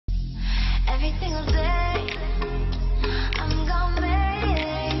single day. I'm gonna make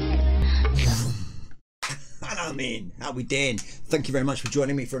it. And I'm in. How we doing? Thank you very much for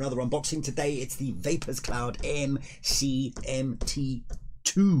joining me for another unboxing. Today it's the Vaperz Cloud vcmt2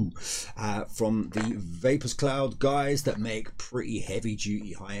 from the Vaperz Cloud guys that make pretty heavy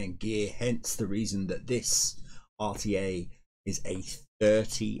duty high-end gear, hence the reason that this RTA is a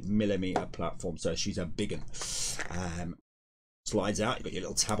 30mm platform, so she's a big one. Slides out, you've got your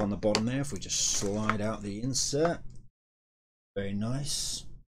little tab on the bottom there. If we just slide out the insert, very nice.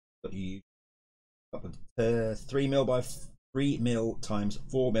 Got you up with 3mm by 3mm times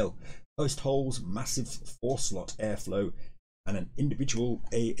 4mm post holes, massive 4-slot airflow, and an individual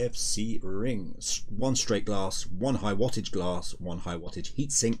AFC ring. One straight glass, one high wattage glass, one high wattage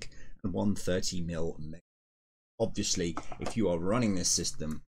heatsink, and one 30mm. Obviously, if you are running this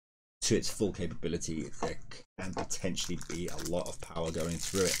system to its full capability, there can potentially be a lot of power going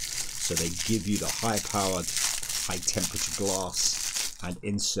through it. So they give you the high powered, high temperature glass and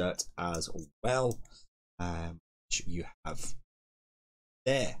insert as well, which you have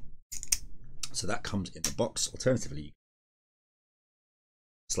there. So that comes in the box. Alternatively,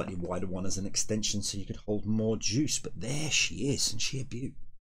 slightly wider one as an extension so you could hold more juice, but there she is, and sheer beauty.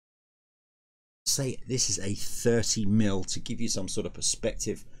 Say this is a 30mm to give you some sort of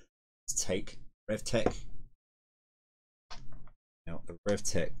perspective. Let's take RevTech. Now the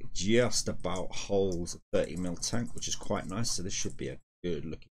RevTech just about holds a 30mm tank, which is quite nice, so this should be a good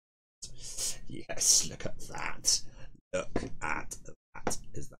looking. Yes, look at that. Look at that.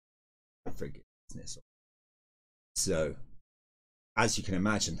 Is that friggin' business? So as you can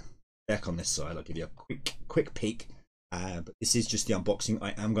imagine, back on this side, I'll give you a quick peek. But this is just the unboxing.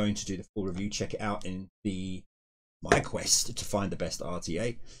 I am going to do the full review. Check it out in my quest to find the best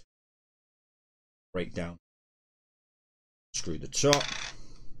RTA. Break down, screw the top.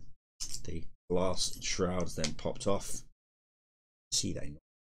 The glass shrouds then popped off. See that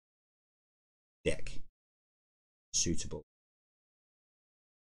deck suitable.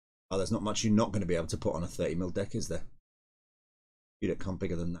 Oh, there's not much you're not going to be able to put on a 30mm deck, is there? You don't come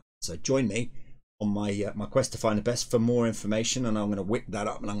bigger than that. So join me on my my quest to find the best for more information, and I'm going to whip that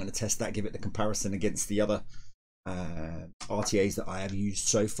up and I'm going to test that, give it the comparison against the other RTAs that I have used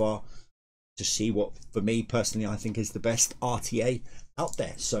so far, to see what, for me personally, I think is the best RTA out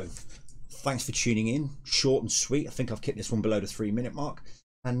there. So thanks for tuning in. Short and sweet. I think I've kept this one below the 3-minute mark,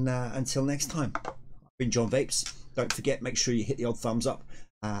 and until next time, I've been John Vapes. Don't forget, make sure you hit the old thumbs up,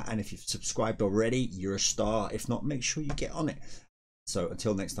 and if you've subscribed already, you're a star. If not, make sure you get on it. So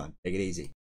until next time, take it easy.